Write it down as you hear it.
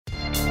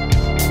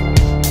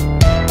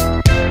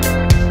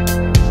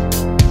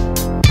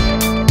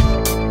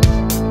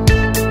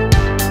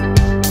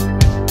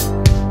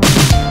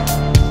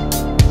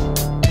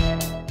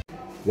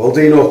Well,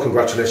 Dino,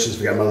 congratulations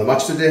for getting man of the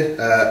match today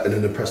and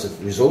an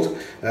impressive result.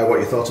 What are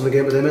your thoughts on the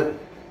game today, mate?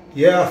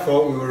 Yeah, I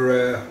thought we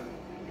were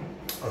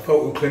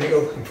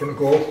clinical in front of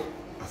goal.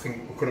 I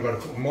think we could have had a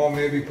couple more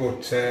maybe,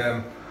 but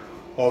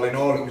all in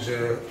all, it was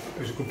a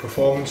good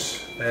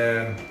performance.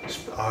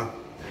 Just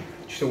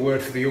a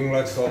word for the young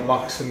lads. I thought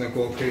Max and the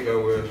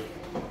goalkeeper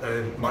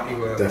Matty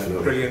were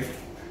definitely brilliant.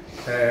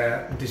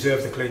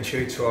 Deserved the clean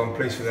sheet, so I'm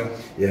pleased with them.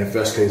 Yeah,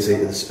 first clean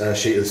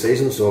sheet of the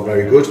season, so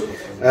very good.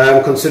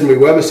 Considering we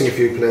were missing a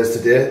few players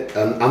today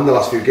and the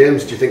last few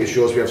games, do you think it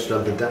shows we have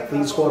strength and depth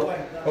in the squad?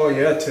 Oh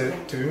yeah,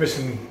 to be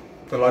missing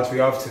the lads we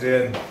have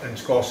today and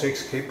score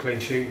 6, keep clean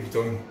sheet,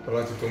 the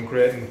lads have done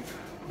great, and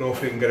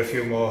hopefully we can get a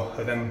few more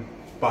of them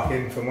back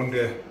in for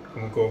Monday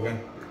and we'll go again.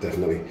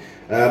 Definitely.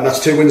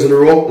 That's 2 wins in a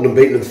row and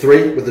unbeaten in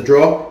 3 with the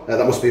draw.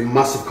 That must be a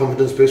massive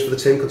confidence boost for the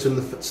team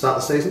considering the start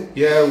of the season.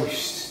 Yeah,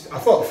 I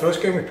thought the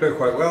first game we played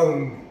quite well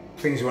and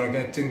things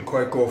didn't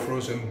quite go for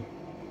us and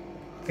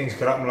things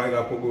could happen like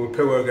that, but we were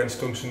poor against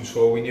Dunson,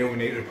 so we knew we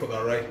needed to put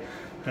that right,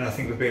 and I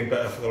think we've been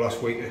better for the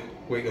last week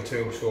or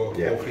two, so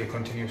yeah. Hopefully it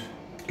continues.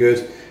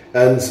 Good.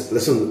 And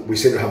listen, we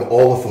seem to have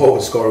all the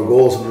forwards scoring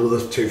goals and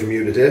another 2 from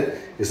you today.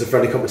 Is there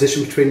friendly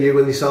competition between you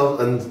and yourself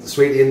and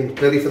Sweetie and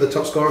Billy for the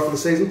top scorer for the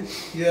season?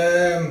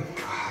 Yeah,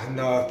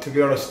 no, to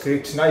be honest,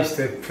 it's nice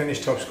to finish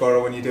top scorer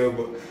when you do,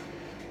 but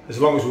as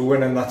long as we're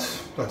winning,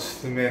 that's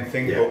the main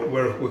thing. Yeah. But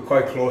we're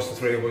quite close, the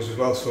 3 of us as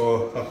well,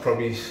 so that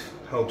probably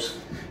helps.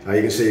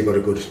 You can see you've got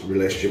a good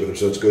relationship with them,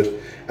 so it's good.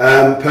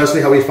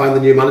 Personally, how do you find the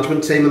new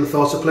management team and the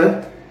thoughts of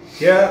playing?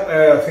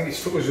 Yeah, I think it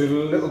took us a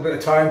little bit of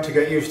time to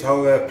get used to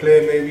how they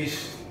play, maybe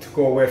to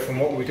go away from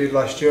what we did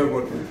last year,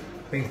 but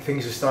I think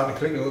things are starting to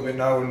click a little bit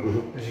now,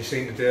 and as you've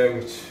seen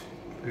today,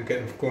 we're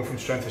going from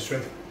strength to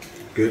strength.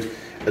 Good.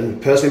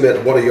 And personally,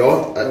 mate, what are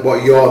your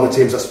and the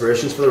team's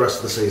aspirations for the rest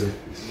of the season?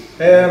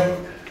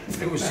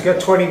 It was to get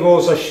 20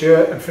 goals last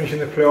year and finish in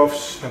the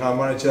playoffs, and I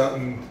managed that,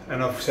 and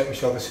I've set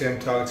myself the same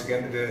targets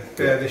again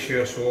this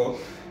year, so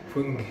if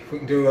we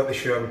can do that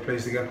this year, I'll be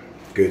pleased again.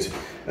 Good.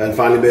 And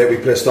finally, mate, we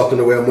play Stockton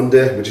away on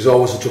Monday, which is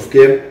always a tough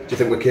game. Do you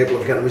think we're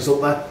capable of getting a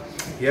result there?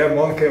 Yeah,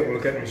 more than capable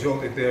of getting a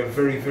result. They're a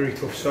very, very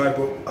tough side,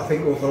 but I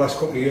think over the last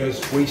couple of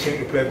years we seem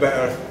to play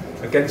better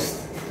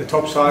against the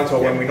top sides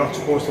or when we're not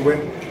supposed to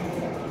win.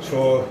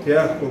 So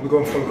yeah, we'll be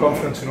going full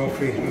confidence and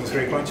hopefully with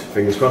 3 points.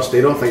 Fingers crossed,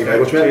 Dino. Thank you very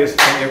much, mate. Cheers.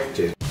 Thank you.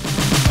 Cheers.